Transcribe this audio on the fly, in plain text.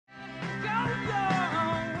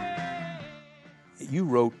You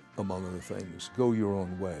wrote, among other things, Go Your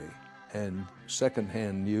Own Way and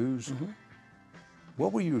Secondhand News. Mm-hmm.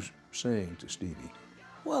 What were you saying to Stevie?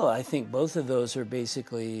 Well, I think both of those are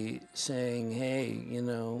basically saying, hey, you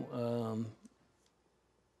know,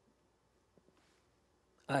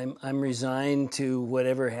 I'm resigned to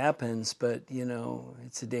whatever happens, but, you know,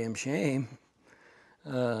 it's a damn shame.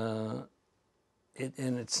 And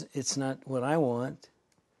it's not what I want.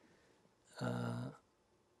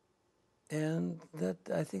 And that,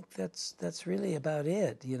 I think that's really about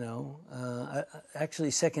it, you know.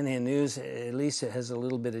 Actually, Secondhand News, at least it has a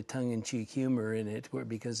little bit of tongue-in-cheek humor in it,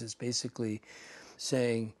 because it's basically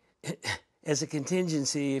saying, as a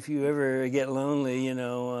contingency, if you ever get lonely, you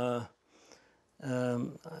know,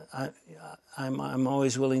 I'm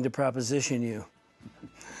always willing to proposition you.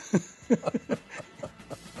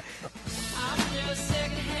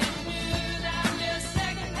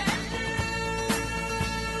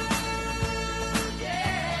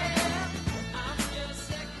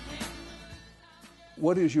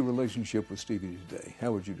 What is your relationship with Stevie today?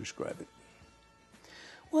 How would you describe it?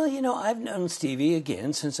 Well, you know, I've known Stevie,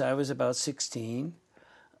 again, since I was about 16.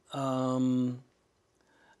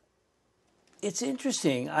 It's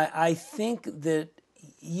interesting. I think that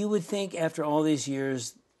you would think after all these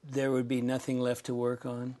years there would be nothing left to work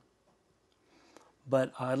on.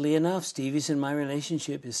 But oddly enough, Stevie's and my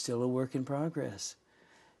relationship is still a work in progress.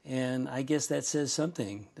 And I guess that says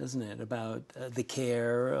something, doesn't it, about the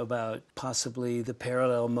care, about possibly the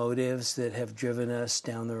parallel motives that have driven us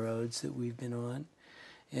down the roads that we've been on.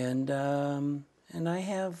 And I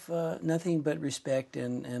have nothing but respect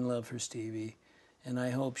and love for Stevie. And I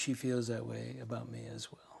hope she feels that way about me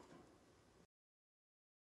as well.